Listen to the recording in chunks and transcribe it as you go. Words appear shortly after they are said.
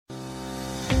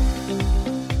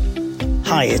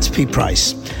Hi, it's Pete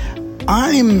Price.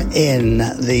 I'm in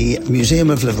the Museum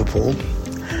of Liverpool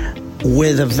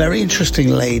with a very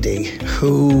interesting lady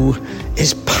who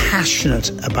is passionate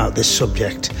about this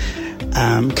subject.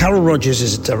 Carol Rogers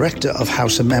is a director of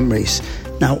House of Memories.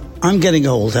 Now, I'm getting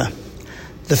older.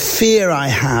 The fear I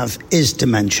have is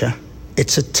dementia.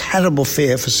 It's a terrible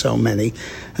fear for so many.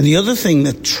 And the other thing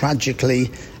that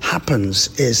tragically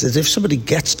happens is that if somebody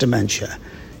gets dementia,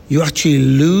 you actually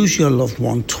lose your loved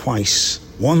one twice.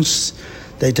 Once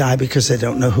they die because they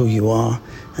don't know who you are,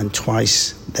 and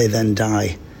twice they then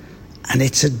die. And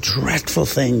it's a dreadful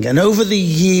thing. And over the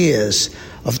years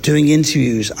of doing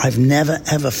interviews, I've never,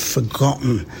 ever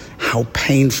forgotten how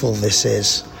painful this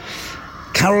is.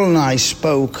 Carol and I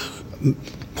spoke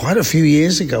quite a few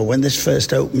years ago when this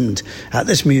first opened at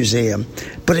this museum,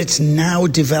 but it's now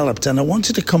developed, and I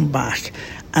wanted to come back.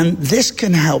 And this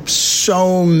can help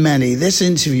so many. This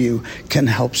interview can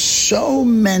help so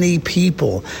many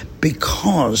people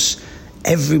because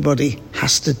everybody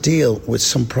has to deal with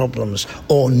some problems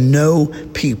or know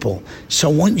people. So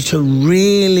I want you to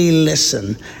really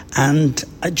listen. And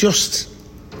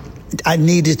I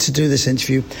needed to do this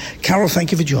interview. Carol,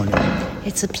 thank you for joining me.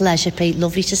 It's a pleasure, Pete.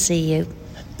 Lovely to see you.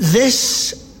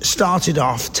 This started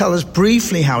off, tell us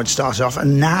briefly how it started off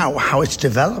and now how it's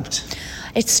developed.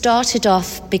 It started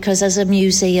off because as a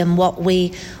museum, what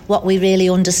we really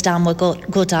understand we're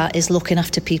good at is looking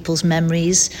after people's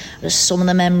memories. Some of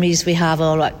the memories we have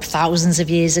are like thousands of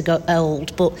years ago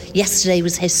old, but yesterday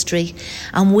was history.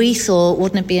 And we thought,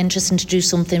 wouldn't it be interesting to do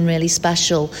something really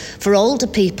special for older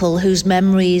people whose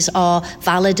memories are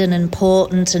valid and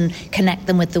important and connect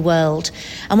them with the world?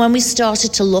 And when we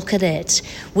started to look at it,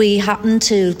 we happened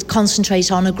to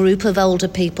concentrate on a group of older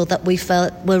people that we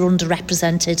felt were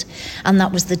underrepresented, and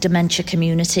that was the dementia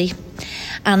community.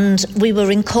 And we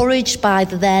were encouraged by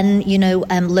the then,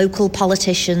 local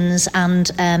politicians and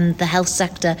the health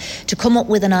sector to come up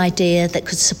with an idea that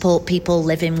could support people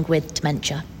living with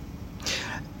dementia.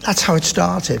 That's how it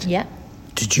started? Yeah.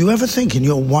 Did you ever think in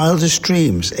your wildest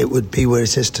dreams it would be where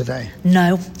it is today?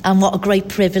 No, and what a great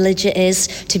privilege it is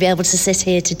to be able to sit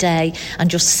here today and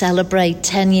just celebrate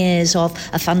 10 years of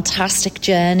a fantastic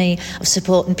journey of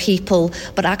supporting people,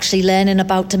 but actually learning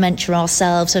about dementia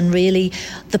ourselves. And really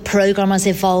the programme has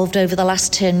evolved over the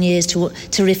last 10 years to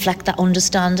reflect that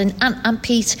understanding. And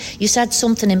Pete, you said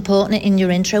something important in your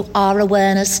intro. Our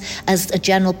awareness as a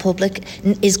general public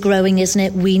is growing, isn't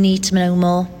it? We need to know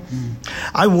more.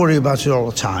 I worry about it all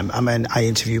the time. I mean, I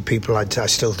interview people, I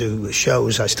still do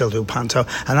shows, I still do panto,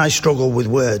 and I struggle with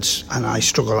words, and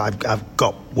I've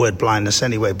got word blindness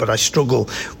anyway, but I struggle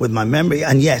with my memory,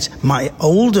 and yet my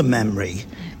older memory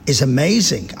is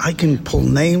amazing. I can pull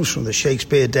names from the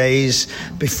Shakespeare days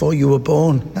before you were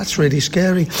born. That's really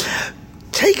scary.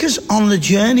 Take us on the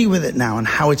journey with it now and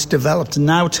how it's developed, and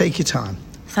now take your time.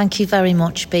 Thank you very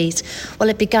much, Pete. Well,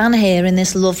 it began here in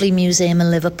this lovely museum in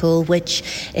Liverpool, which,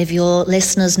 if your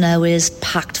listeners know, is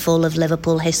packed full of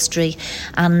Liverpool history.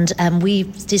 And we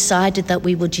decided that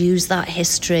we would use that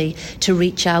history to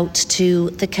reach out to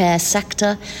the care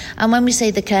sector. And when we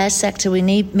say the care sector, we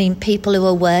mean people who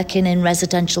are working in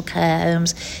residential care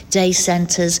homes, day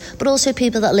centres, but also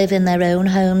people that live in their own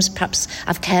homes, perhaps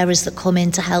have carers that come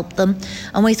in to help them.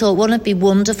 And we thought, wouldn't it be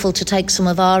wonderful to take some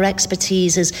of our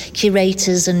expertise as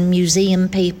curators and museum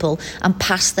people and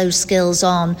pass those skills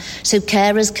on so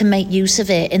carers can make use of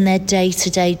it in their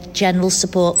day-to-day general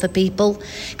support for people.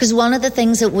 Because one of the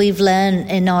things that we've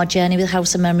learned in our journey with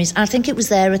House of Memories, I think it was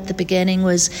there at the beginning,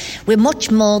 was we're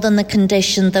much more than the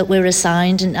condition that we're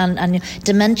assigned, and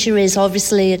dementia is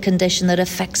obviously a condition that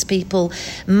affects people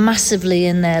massively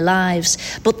in their lives,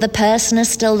 but the person is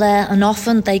still there, and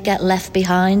often they get left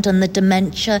behind and the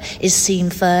dementia is seen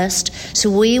first.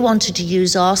 So we wanted to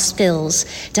use our skills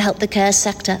to help the care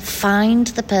sector find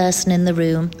the person in the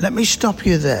room. Let me stop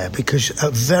you there, because a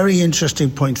very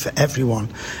interesting point for everyone.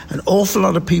 An awful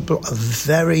lot of people are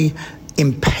very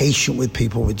impatient with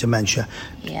people with dementia.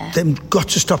 Yeah. They've got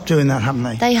to stop doing that, haven't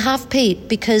they? They have, Pete,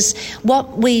 because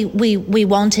what we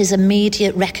want is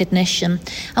immediate recognition.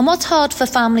 And what's hard for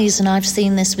families, and I've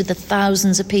seen this with the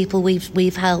thousands of people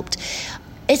we've helped,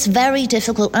 it's very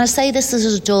difficult. And I say this as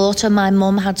a daughter. My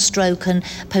mum had stroke and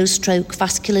post-stroke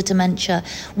vascular dementia.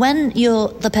 When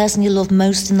the person you love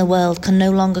most in the world can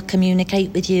no longer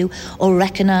communicate with you or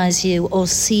recognise you or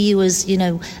see you as,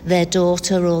 their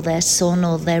daughter or their son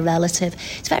or their relative,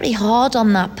 it's very hard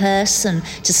on that person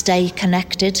to stay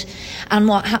connected. And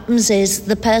what happens is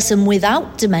the person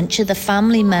without dementia, the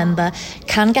family member,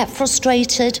 can get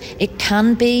frustrated. It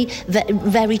can be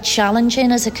very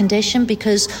challenging as a condition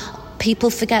because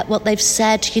people forget what they've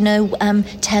said,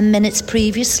 10 minutes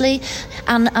previously.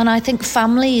 And I think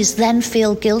families then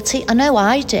feel guilty. I know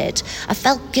I did. I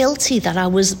felt guilty that I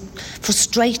was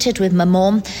frustrated with my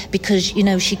mum because,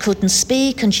 she couldn't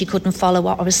speak and she couldn't follow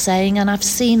what I was saying. And I've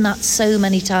seen that so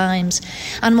many times.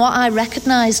 And what I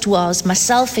recognised was,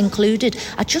 myself included,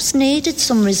 I just needed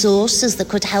some resources that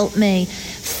could help me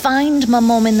find my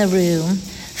mum in the room,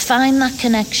 find that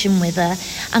connection with her,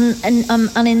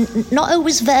 and in not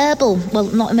always verbal, well,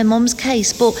 not in my mum's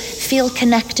case, but feel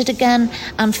connected again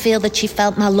and feel that she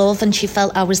felt my love and she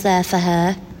felt I was there for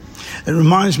her. It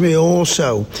reminds me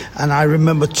also, and I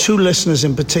remember two listeners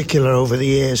in particular over the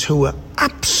years who were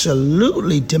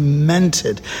absolutely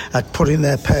demented at putting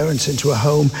their parents into a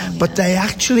home, but they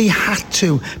actually had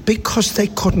to because they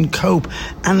couldn't cope,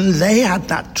 and they had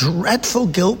that dreadful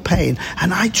guilt pain,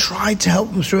 and I tried to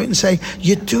help them through it and say,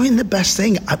 you're doing the best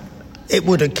thing. It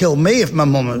would have killed me if my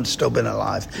mum had still been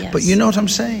alive. Yes. But you know what I'm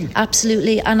saying?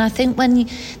 Absolutely. And I think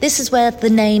this is where the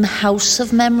name House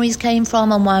of Memories came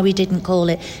from and why we didn't call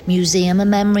it Museum of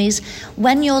Memories.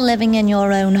 When you're living in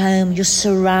your own home, you're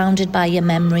surrounded by your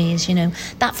memories,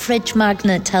 That fridge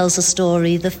magnet tells a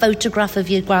story, the photograph of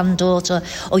your granddaughter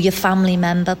or your family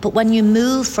member. But when you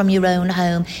move from your own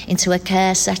home into a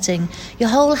care setting, your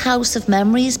whole house of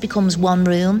memories becomes one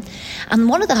room. And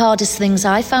one of the hardest things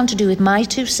I found to do with my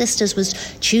two sisters was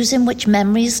choosing which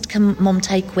memories can mum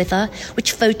take with her,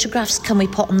 which photographs can we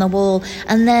put on the wall,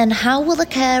 and then how will the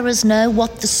carers know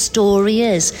what the story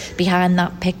is behind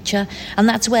that picture. And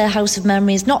that's where House of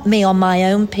Memories, not me on my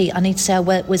own, Pete, I need to say I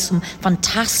work with some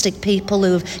fantastic people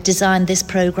who have designed this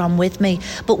programme with me,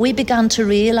 but we began to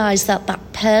realise that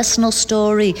personal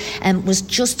story was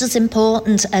just as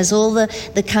important as all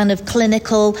the kind of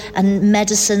clinical and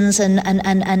medicines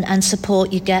and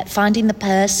support you get. Finding the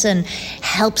person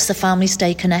helps the family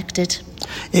stay connected.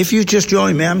 If you just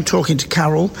joined me, I'm talking to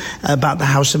Carol about the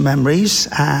House of Memories,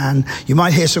 and you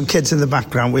might hear some kids in the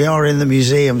background. We are in the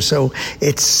museum, so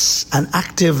it's an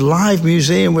active live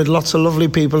museum with lots of lovely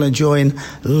people enjoying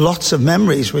lots of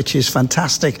memories, which is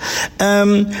fantastic.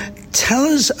 Tell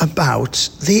us about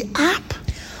the app.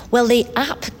 Well, the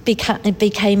app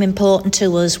became important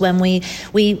to us when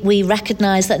we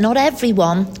recognised that not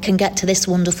everyone can get to this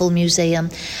wonderful museum.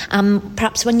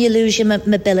 Perhaps when you lose your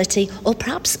mobility, or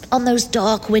perhaps on those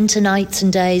dark winter nights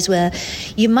and days where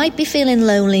you might be feeling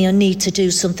lonely and need to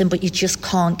do something but you just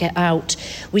can't get out.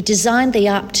 We designed the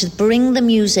app to bring the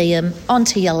museum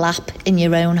onto your lap in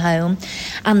your own home.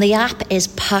 And the app is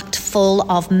packed full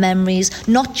of memories,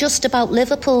 not just about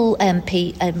Liverpool,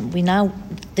 Pete.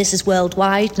 This is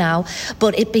worldwide now,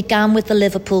 but it began with the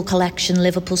Liverpool collection,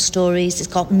 Liverpool Stories.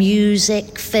 It's got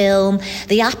music, film.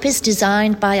 The app is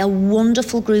designed by a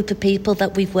wonderful group of people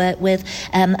that we've worked with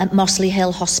at Mossley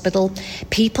Hill Hospital.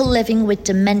 People living with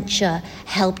dementia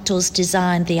helped us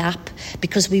design the app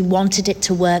because we wanted it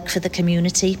to work for the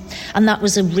community. And that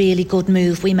was a really good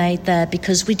move we made there,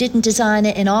 because we didn't design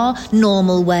it in our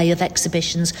normal way of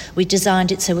exhibitions. We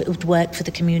designed it so it would work for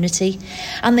the community.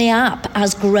 And the app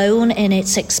has grown in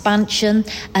its expansion.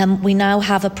 We now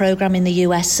have a programme in the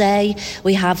USA.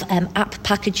 We have app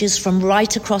packages from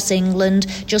right across England.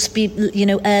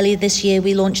 Earlier this year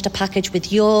we launched a package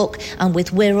with York and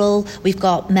with Wirral. We've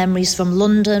got memories from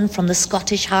London, from the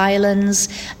Scottish Highlands,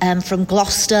 from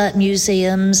Gloucester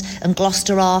museums and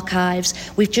Gloucester archives.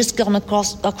 We've just gone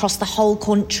across the whole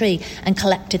country and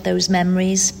collected those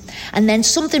memories. And then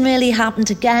something really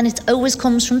happened again. It always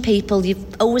comes from people.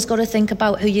 You've always got to think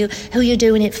about who you're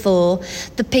doing it for.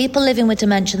 The people living with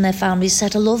dementia and their families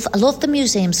said, I love the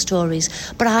museum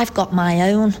stories, but I've got my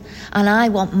own, and I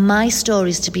want my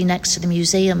stories to be next to the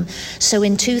museum. So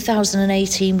in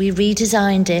 2018, we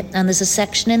redesigned it, and there's a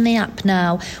section in the app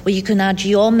now where you can add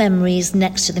your memories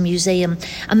next to the museum.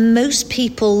 And most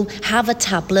people have a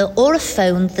tablet or a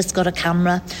phone that's got a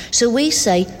camera. So we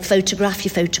say, photograph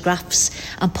your photographs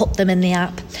and put them in the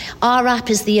app. Our app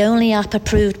is the only app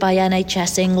approved by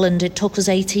NHS England. It took us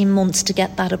 18 months to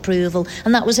get that approval.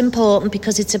 And that was important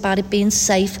because it's about it being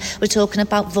safe. We're talking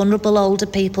about vulnerable older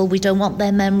people. We don't want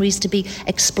their memories to be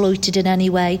exploited in any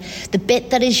way. The bit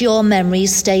that is your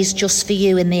memories stays just for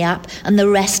you in the app, and the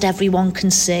rest everyone can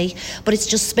see. But it's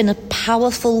just been a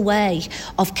powerful way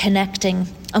of connecting.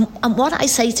 And what I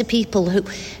say to people who,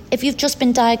 if you've just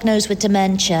been diagnosed with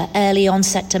dementia, early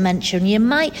onset dementia, and you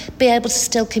might be able to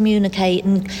still communicate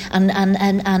and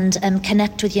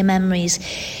connect with your memories,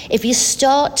 if you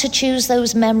start to choose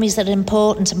those memories that are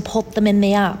important and put them in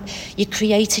the app, you're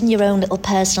creating your own little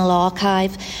personal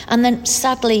archive. And then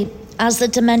sadly, as the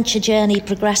dementia journey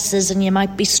progresses and you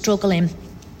might be struggling,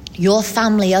 your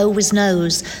family always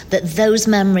knows that those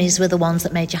memories were the ones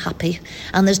that made you happy.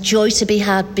 And there's joy to be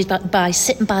had by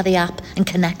sitting by the app and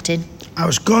connecting. I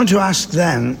was going to ask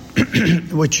then,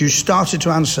 which you started to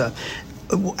answer,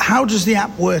 how does the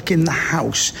app work in the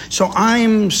house? So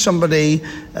I'm somebody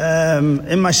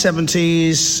in my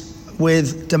 70s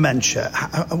with dementia.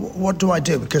 What do I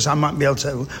do? Because I might be able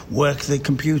to work the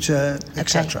computer,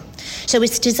 etc. Okay. So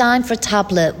it's designed for a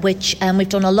tablet, which we've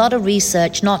done a lot of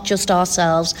research, not just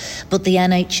ourselves, but the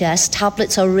NHS.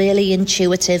 Tablets are really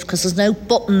intuitive because there's no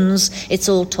buttons, it's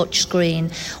all touch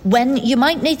screen. When you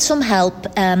might need some help,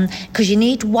 because you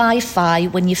need Wi-Fi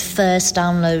when you first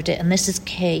download it, and this is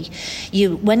key.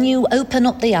 When you open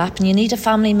up the app and you need a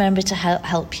family member to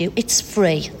help you, it's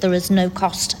free. There is no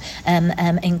cost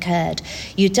incurred.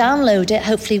 You download it,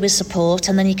 hopefully with support,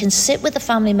 and then you can sit with a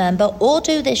family member or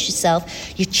do this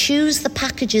yourself. You choose the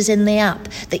packages in the app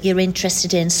that you're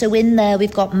interested in. So in there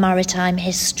we've got maritime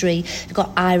history, we've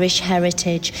got Irish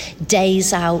heritage,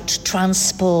 days out,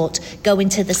 transport, going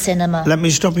to the cinema. Let me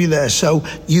stop you there. So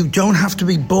you don't have to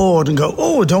be bored and go,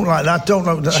 oh, I don't like that, don't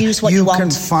like that. Choose what you want. You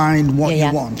can find what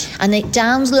you want. And it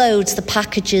downloads the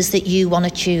packages that you want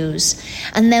to choose.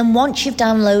 And then once you've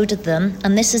downloaded them,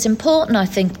 and this is important, I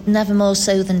think, never more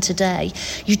so than today,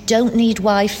 you don't need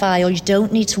Wi-Fi or you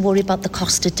don't need to worry about the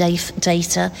cost of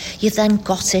data. You've then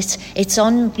got it. It's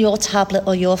on your tablet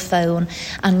or your phone,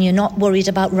 and you're not worried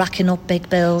about racking up big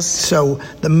bills. So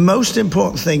the most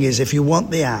important thing is, if you want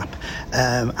the app,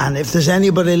 and if there's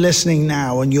anybody listening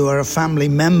now and you are a family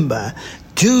member,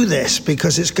 do this,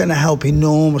 because it's going to help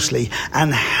enormously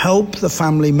and help the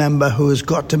family member who has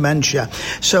got dementia.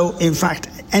 So, in fact,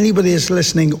 anybody is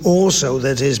listening also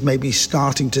that is maybe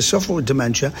starting to suffer with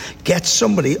dementia, get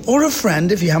somebody or a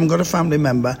friend, if you haven't got a family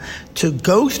member, to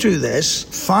go through this,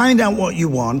 find out what you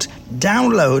want,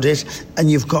 download it, and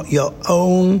you've got your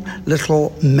own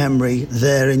little memory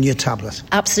there in your tablet.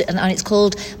 Absolutely, and it's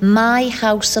called My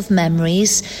House of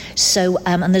Memories. So,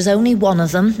 and there's only one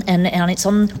of them, and it's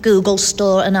on Google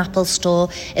Store and Apple Store.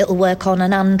 It'll work on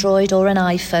an Android or an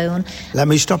iPhone. Let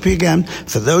me stop you again.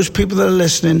 For those people that are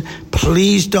listening,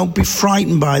 please don't be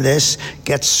frightened by this.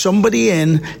 Get somebody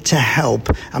in to help.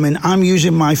 I mean, I'm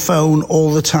using my phone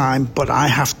all the time, but I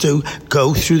have to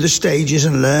go through the stages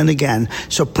and learn again.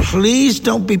 So please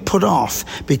don't be put off,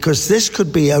 because this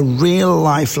could be a real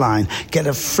lifeline. Get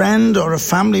a friend or a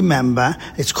family member.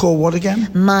 It's called what again?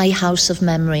 My House of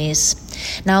Memories.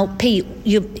 Now, Pete,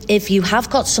 if you have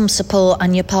got some support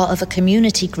and you're part of a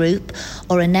community group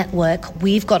or a network,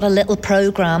 we've got a little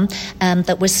program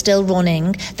that we're still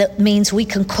running that means we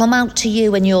can come out to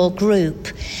you and your group.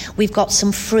 We've got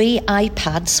some free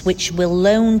iPads which we'll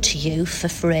loan to you for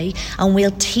free, and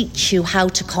we'll teach you how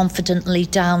to confidently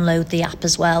download the app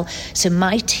as well. So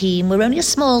my team, we're only a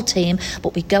small team,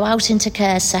 but we go out into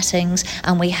care settings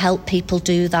and we help people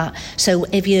do that. So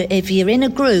if you're in a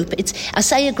group, I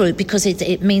say a group because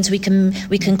it means we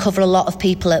can cover a lot of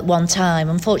people at one time.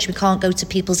 Unfortunately, we can't go to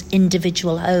people's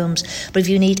individual homes. But if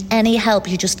you need any help,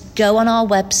 you just go on our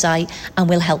website and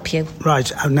we'll help you.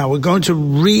 Right. Now, we're going to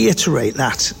reiterate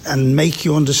that and make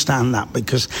you understand that,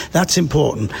 because that's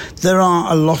important. There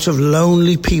are a lot of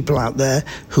lonely people out there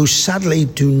who sadly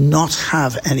do not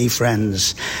have any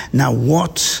friends. Now,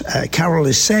 what Carol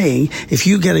is saying, if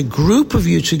you get a group of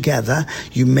you together,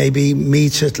 you maybe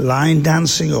meet at line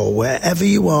dancing or wherever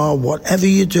you are, whatever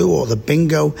you do, or the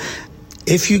bingo.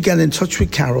 If you get in touch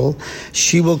with Carol,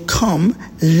 she will come,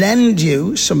 lend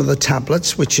you some of the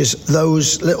tablets, which is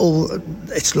those little,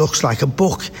 it looks like a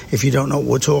book if you don't know what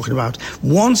we're talking about.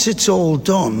 Once it's all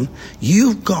done,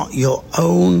 you've got your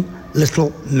own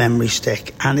little memory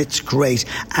stick, and it's great,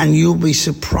 and you'll be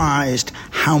surprised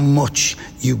how much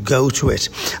you go to it.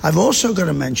 I've also got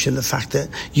to mention the fact that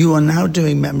you are now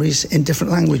doing memories in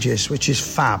different languages, which is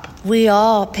fab. We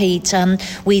are, Pete.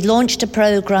 We launched a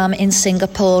program in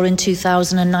Singapore in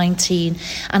 2019,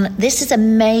 and this is a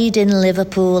made in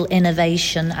Liverpool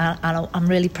innovation, and I'm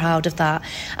really proud of that.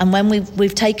 And when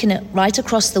we've taken it right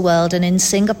across the world, and in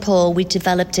Singapore we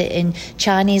developed it in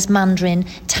Chinese, Mandarin,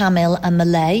 Tamil and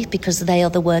Malay, because they are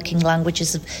the working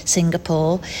languages of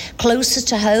Singapore. Closer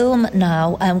to home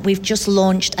now, we've just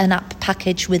launched an app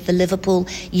package with the Liverpool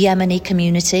Yemeni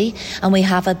community, and we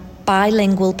have a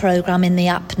bilingual programme in the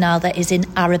app now that is in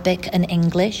Arabic and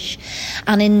English.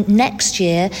 And in next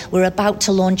year, we're about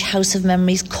to launch House of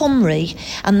Memories Cymru,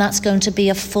 and that's going to be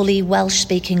a fully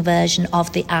Welsh-speaking version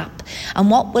of the app. And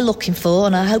what we're looking for,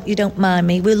 and I hope you don't mind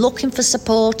me, we're looking for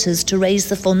supporters to raise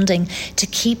the funding to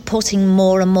keep putting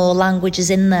more and more languages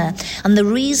in there. And the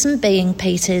reason being,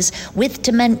 Pete, is with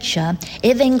dementia,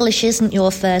 if English isn't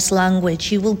your first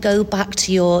language, you will go back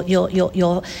to your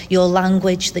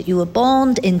language that you were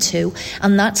born into,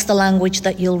 and that's the language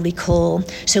that you'll recall.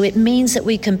 So it means that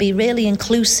we can be really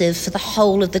inclusive for the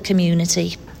whole of the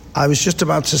community. I was just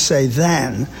about to say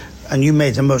then, and you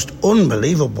made the most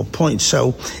unbelievable point.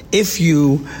 So if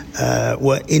you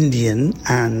were Indian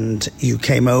and you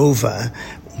came over,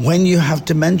 when you have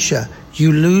dementia,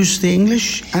 you lose the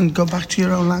English and go back to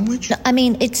your own language? I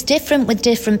mean, it's different with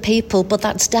different people, but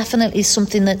that's definitely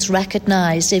something that's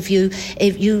recognised. If you,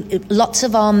 lots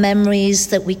of our memories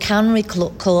that we can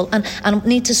recall, and I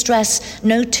need to stress,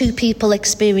 no two people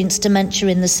experience dementia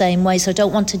in the same way, so I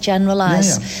don't want to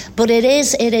generalise. But it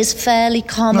is fairly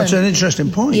common. That's an interesting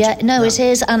point. Yeah, no, it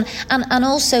is, and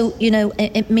also, you know,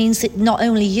 it means that not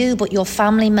only you, but your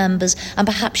family members and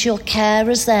perhaps your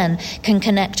carers then can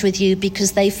connect with you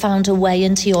because they found a way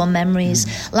into your memories.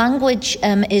 Language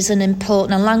is an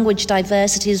important, and language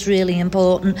diversity is really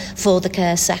important for the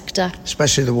care sector.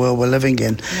 Especially the world we're living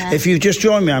in. Yeah. If you just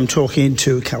joined me, I'm talking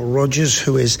to Carol Rogers,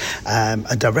 who is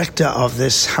a director of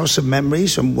this House of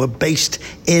Memories, and we're based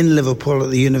in Liverpool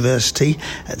at the university.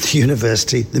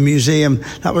 The museum.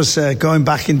 That was going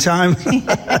back in time.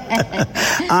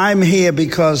 I'm here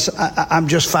because I'm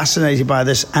just fascinated by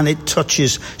this, and it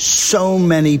touches so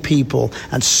many people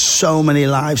and so many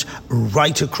lives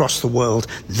right across the world.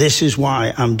 This is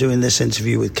why I'm doing this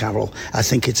interview with Carol. I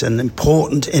think it's an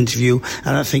important interview,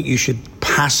 and I think you should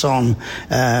pass on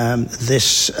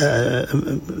this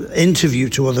interview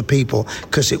to other people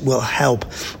because it will help.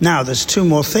 Now, there's two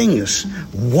more things.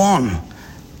 One,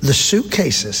 the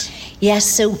suitcases. Yes,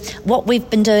 so what we've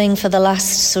been doing for the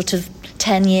last sort of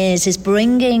 10 years is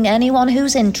bringing anyone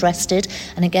who's interested,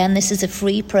 and again, this is a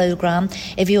free programme,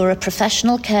 if you're a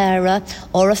professional carer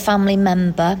or a family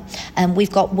member, and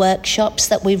we've got workshops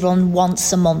that we run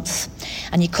once a month.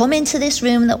 And you come into this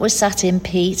room that we're sat in,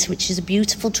 Pete, which is a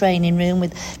beautiful training room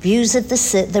with views of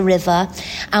the river,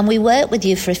 and we work with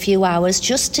you for a few hours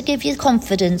just to give you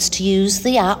confidence to use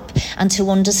the app and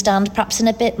to understand perhaps in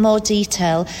a bit more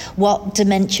detail what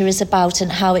dementia is about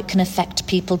and how it can affect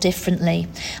people differently.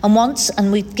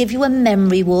 And we give you a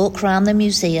memory walk around the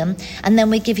museum, and then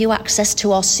we give you access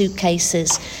to our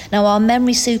suitcases. Now, our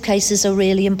memory suitcases are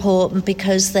really important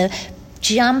because they're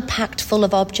jam-packed full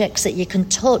of objects that you can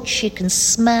touch, you can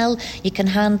smell, you can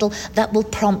handle, that will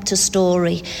prompt a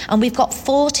story. And we've got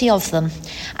 40 of them,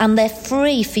 and they're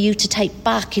free for you to take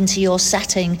back into your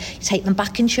setting. You take them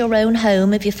back into your own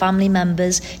home of your family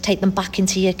members, take them back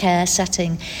into your care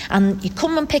setting, and you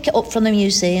come and pick it up from the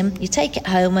museum, you take it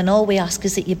home, and all we ask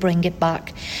is that you bring it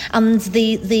back. And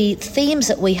the themes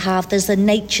that we have, there's a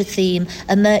nature theme,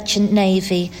 a merchant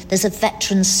navy, there's a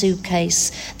veteran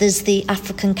suitcase, there's the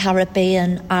African Caribbean,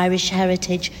 Irish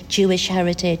heritage, Jewish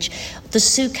heritage. The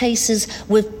suitcases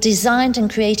were designed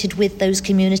and created with those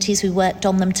communities. We worked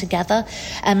on them together,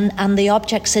 and the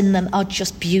objects in them are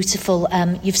just beautiful.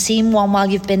 You've seen one while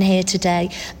you've been here today.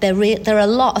 They're a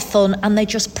lot of fun, and they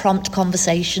just prompt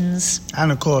conversations.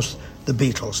 And of course, the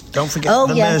Beatles. Don't forget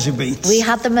the Mersey Beats. We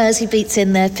have the Mersey Beats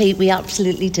in there, Pete. We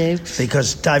absolutely do.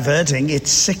 Because diverting, it's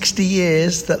 60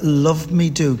 years that Love Me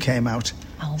Do came out.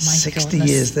 Oh, my 60 goodness.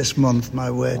 years this month,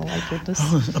 my word. Oh, my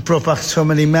goodness. I brought back so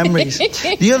many memories.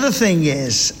 The other thing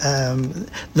is, the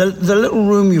little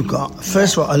room you've got,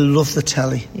 first of all, I love the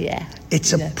telly. Yeah.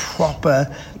 It's a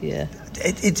proper... Yeah.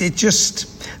 It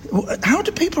just... How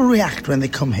do people react when they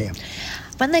come here?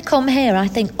 When they come here, I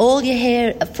think all you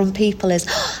hear from people is,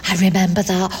 oh, I remember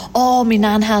that. Oh, my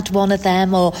nan had one of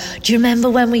them. Or, do you remember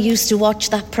when we used to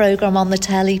watch that programme on the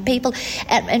telly? People,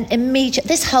 immediately,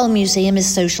 this whole museum is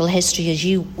social history, as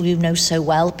you know so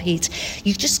well, Pete.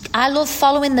 I love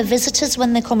following the visitors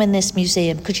when they come in this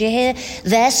museum, because you hear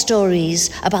their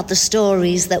stories about the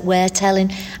stories that we're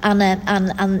telling,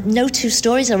 and no two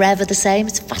stories are ever the same.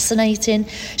 It's fascinating.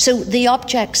 So the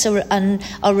objects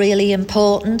are really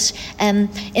important.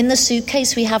 in the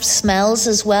suitcase we have smells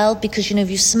as well, because if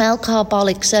you smell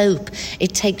carbolic soap,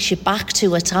 it takes you back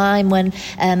to a time when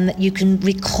you can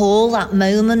recall that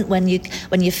moment when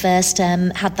you first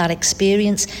had that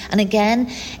experience. And again,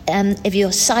 if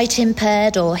you're sight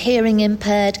impaired or hearing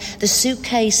impaired, the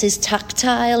suitcase is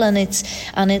tactile, and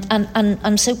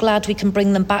I'm so glad we can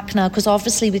bring them back now, because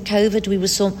obviously with COVID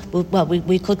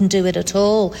we couldn't do it at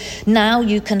all. Now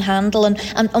you can handle, and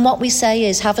what we say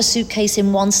is have a suitcase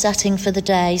in one setting for the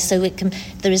day, so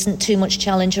there isn't too much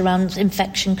challenge around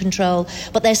infection control.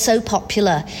 But they're so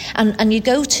popular, and you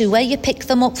go to where you pick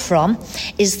them up from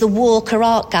is the Walker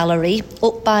Art Gallery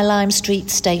up by Lime Street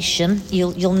Station.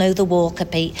 You'll know the Walker,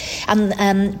 Pete,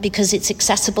 and because it's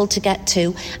accessible to get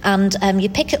to, and you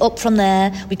pick it up from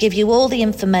there. We give you all the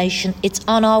information. It's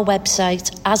on our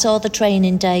website, as are the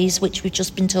training days, which we've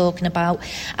just been talking about,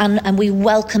 and we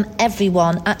welcome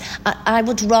everyone. I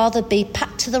would rather be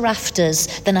packed to the rafters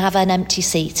than have an empty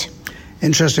seat.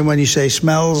 Interesting when you say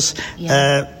smells.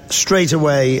 Yeah. Straight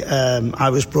away, I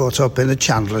was brought up in a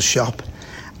chandler's shop,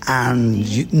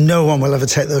 and no one will ever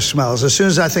take those smells. As soon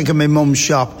as I think of my mum's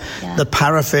shop, the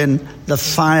paraffin, the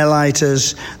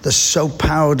firelighters, the soap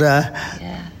powder,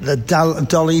 the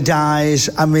dolly dyes.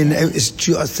 I mean, it was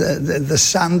just the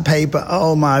sandpaper.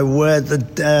 Oh my word!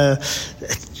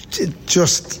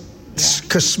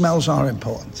 Because smells are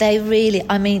important. They really,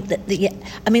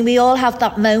 we all have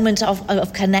that moment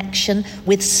of connection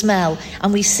with smell,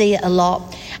 and we see it a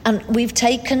lot. And we've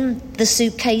taken the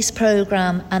suitcase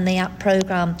programme and the app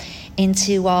programme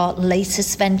into our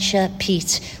latest venture,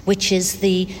 Pete, which is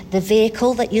the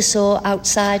vehicle that you saw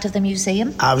outside of the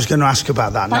museum. I was going to ask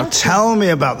about that. Now tell me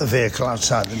about the vehicle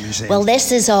outside the museum. Well,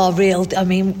 this is our real,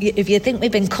 if you think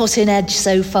we've been cutting edge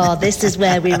so far, this is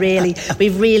where we've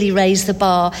really raised the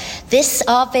bar.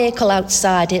 Our vehicle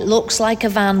outside, it looks like a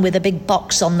van with a big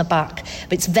box on the back,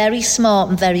 but it's very smart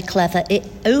and very clever. It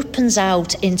opens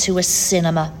out into a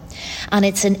cinema. And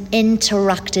it's an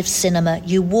interactive cinema.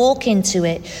 You walk into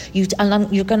it, you're going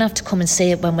to have to come and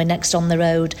see it when we're next on the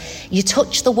road. You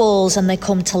touch the walls and they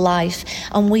come to life.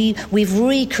 And we've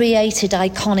recreated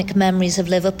iconic memories of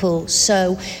Liverpool.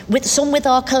 So with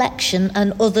our collection,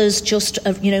 and others just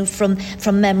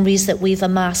from memories that we've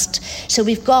amassed. So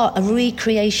we've got a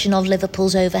recreation of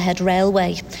Liverpool's overhead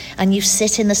railway, and you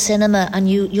sit in the cinema and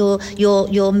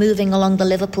you're moving along the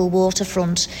Liverpool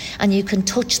waterfront, and you can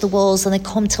touch the walls and they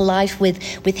come to life with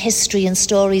history and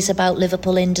stories about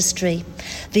Liverpool industry.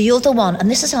 The other one, and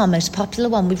this is our most popular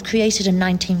one, we've created a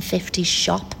 1950s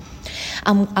shop.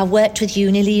 I worked with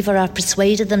Unilever. I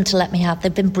persuaded them to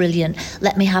they've been brilliant,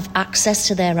 let me have access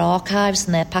to their archives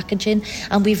and their packaging.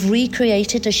 And we've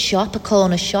recreated a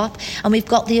corner shop. And we've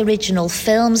got the original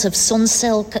films of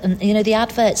Sunsilk and, the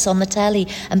adverts on the telly,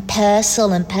 and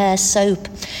Persil and Pear soap.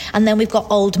 And then we've got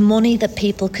old money that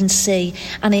people can see.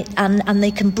 And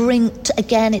they can bring,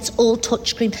 again, it's all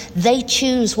touchscreen. They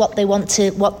choose what they want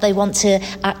to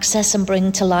access and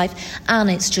bring to life. And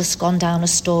it's just gone down a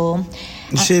storm.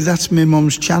 You see, that's my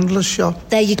mum's chandler's shop.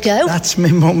 There you go. That's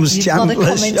my mum's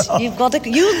chandler's shop. You probably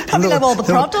know all the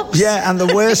products. Yeah, and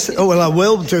the worst... I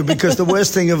will do, because the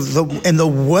worst thing in the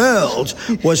world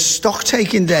was stock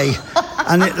taking day.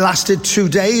 And it lasted 2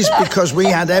 days, because we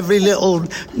had every little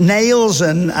nails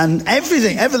and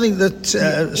everything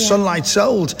that Sunlight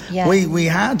sold. Yeah. We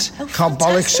had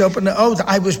carbolic soap. And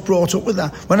I was brought up with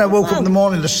that. When I woke up in the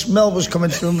morning, the smell was coming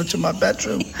through to my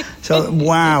bedroom. So,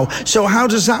 wow. So how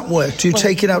does that work? Do you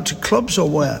take it out to clubs or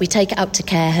where? We take it out to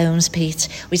care homes, Pete.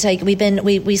 We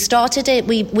started it.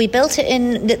 We built it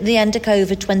in the end of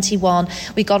COVID 21.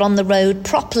 We got on the road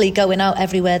properly, going out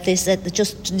everywhere. Just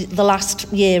the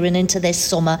last year and into this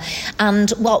summer.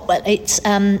 And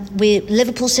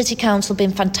Liverpool City Council have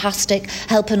been fantastic,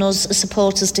 helping us,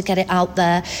 support us to get it out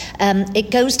there.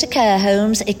 It goes to care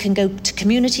homes. It can go to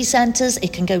community centres.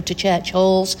 It can go to church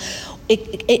halls.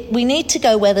 We need to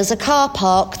go where there's a car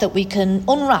park that we can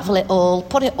unravel it all,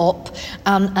 put it up,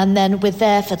 and then we're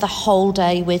there for the whole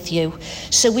day with you.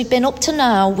 So we've been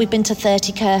to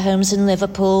 30 care homes in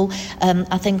Liverpool.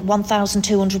 I think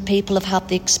 1,200 people have had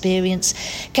the experience.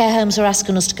 Care homes are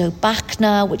asking us to go back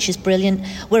now, which is brilliant.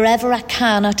 Wherever I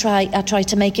can, I try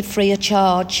to make it free of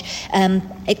charge.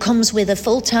 It comes with a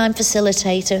full-time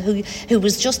facilitator who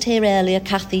was just here earlier,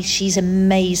 Kathy. She's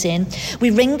amazing. We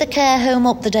ring the care home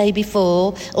up the day before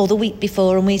or the week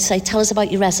before, and we say, tell us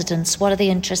about your residents. What are they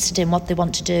interested in? What they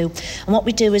want to do? And what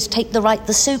we do is take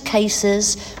the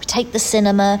suitcases, we take the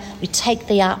cinema, we take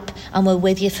the app, and we're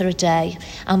with you for a day.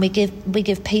 And we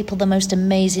give people the most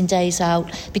amazing days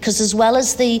out, because as well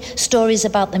as the stories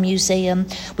about the museum,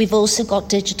 we've also got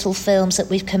digital films that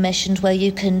we've commissioned where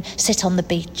you can sit on the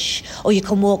beach, or you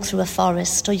can walk through a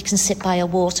forest, or you can sit by a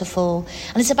waterfall.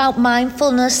 And it's about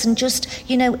mindfulness and just,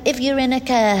 if you're in a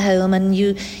care home and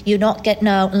you're not getting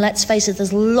out, and let's face it,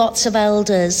 there's lots of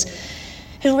elders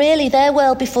who really, their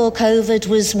world before COVID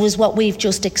was what we've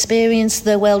just experienced.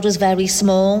 Their world was very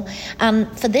small. And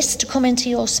for this to come into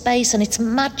your space, and it's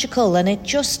magical, and it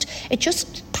just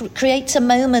creates a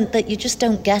moment that you just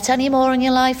don't get anymore in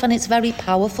your life, and it's very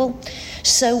powerful.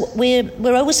 So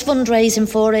we're always fundraising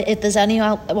for it. If there's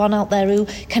anyone out there who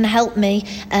can help me,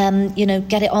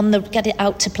 get it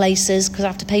out to places, because I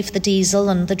have to pay for the diesel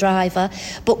and the driver.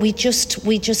 But we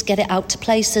just get it out to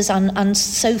places, and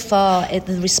so far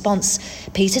the response,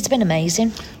 Pete, it's been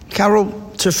amazing. Carol,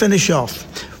 to finish off,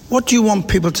 what do you want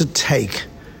people to take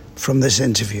from this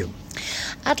interview?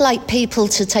 I'd like people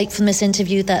to take from this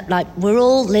interview that, we're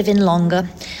all living longer,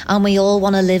 and we all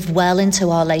want to live well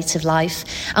into our later life,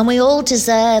 and we all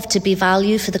deserve to be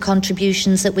valued for the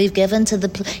contributions that we've given to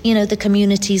the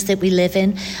communities that we live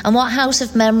in. And what House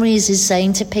of Memories is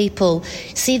saying to people,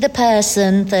 see the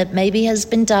person that maybe has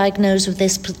been diagnosed with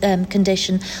this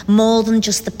condition more than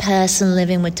just the person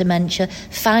living with dementia.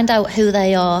 Find out who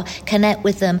they are, connect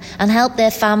with them, and help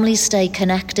their families stay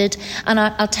connected. And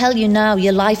I'll tell you now,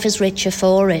 your life is richer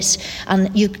for it, and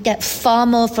you get far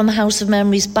more from House of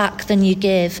Memories back than you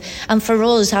give. And for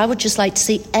us, I would just like to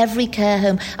see every care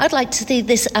home, I'd like to see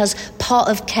this as part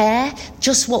of care,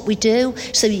 just what we do.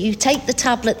 So you take the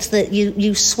tablets that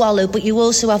you swallow, but you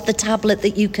also have the tablet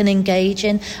that you can engage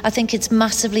in. I think it's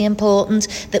massively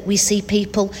important that we see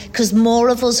people, because more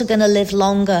of us are going to live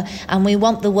longer, and we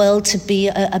want the world to be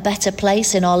a better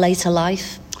place in our later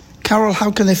life. Carol,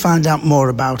 how can they find out more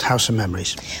about House of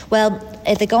Memories? Well,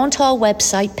 if they go onto our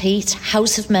website, Pete,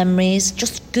 House of Memories,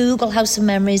 just Google House of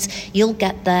Memories, you'll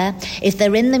get there. If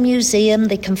they're in the museum,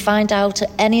 they can find out at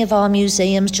any of our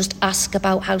museums, just ask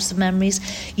about House of Memories.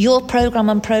 Your programme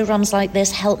and programmes like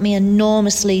this help me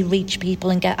enormously reach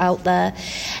people and get out there.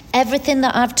 Everything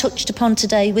that I've touched upon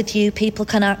today with you, people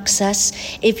can access.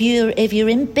 If you're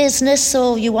in business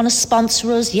or you want to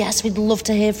sponsor us, yes, we'd love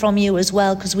to hear from you as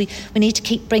well, because we need to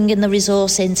keep bringing the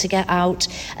resource in to get out.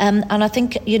 And I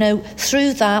think,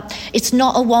 through that, it's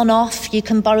not a one-off. You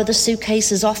can borrow the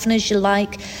suitcase as often as you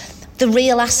like. The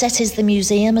real asset is the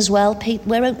museum as well, Pete.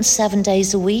 We're open 7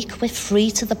 days a week. We're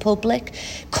free to the public.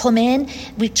 Come in.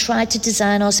 We've tried to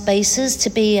design our spaces to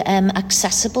be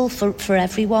accessible for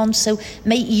everyone. So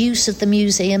make use of the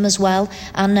museum as well.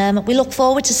 And we look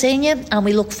forward to seeing you, and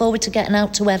we look forward to getting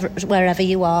out to wherever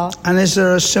you are. And is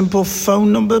there a simple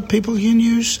phone number people can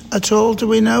use at all? Do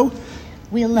we know?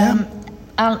 We'll,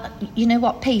 you know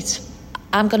what, Pete?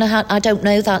 I don't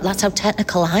know that. That's how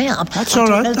technical I am. That's all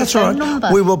right. That's all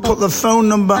right. We will put the phone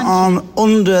number on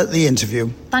under the interview.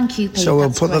 Thank you, Pete. So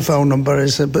we'll put the phone number.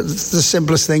 But it's the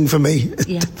simplest thing for me.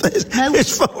 Yeah.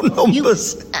 It's phone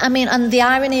numbers. And the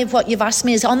irony of what you've asked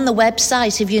me is on the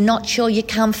website. If you're not sure, you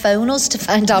can phone us to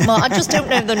find out more. I just don't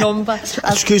know the number.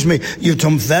 Excuse me. You've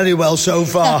done very well so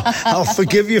far. I'll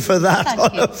forgive you for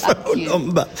that. Phone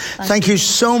number. Thank you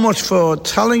so much for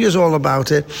telling us all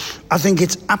about it. I think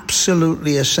it's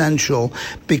absolutely essential,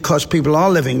 because people are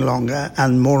living longer,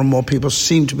 and more people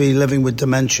seem to be living with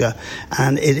dementia,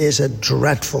 and it is a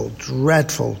dreadful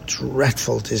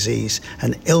disease,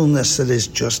 an illness that is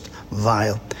just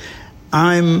vile.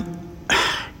 I'm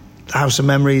House of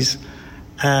Memories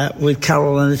with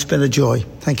Carol, and it's been a joy.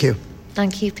 Thank you.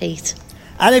 Thank you, Pete.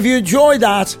 And if you enjoyed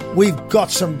that, we've got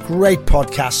some great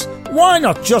podcasts. Why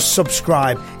not just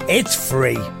subscribe? It's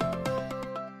free.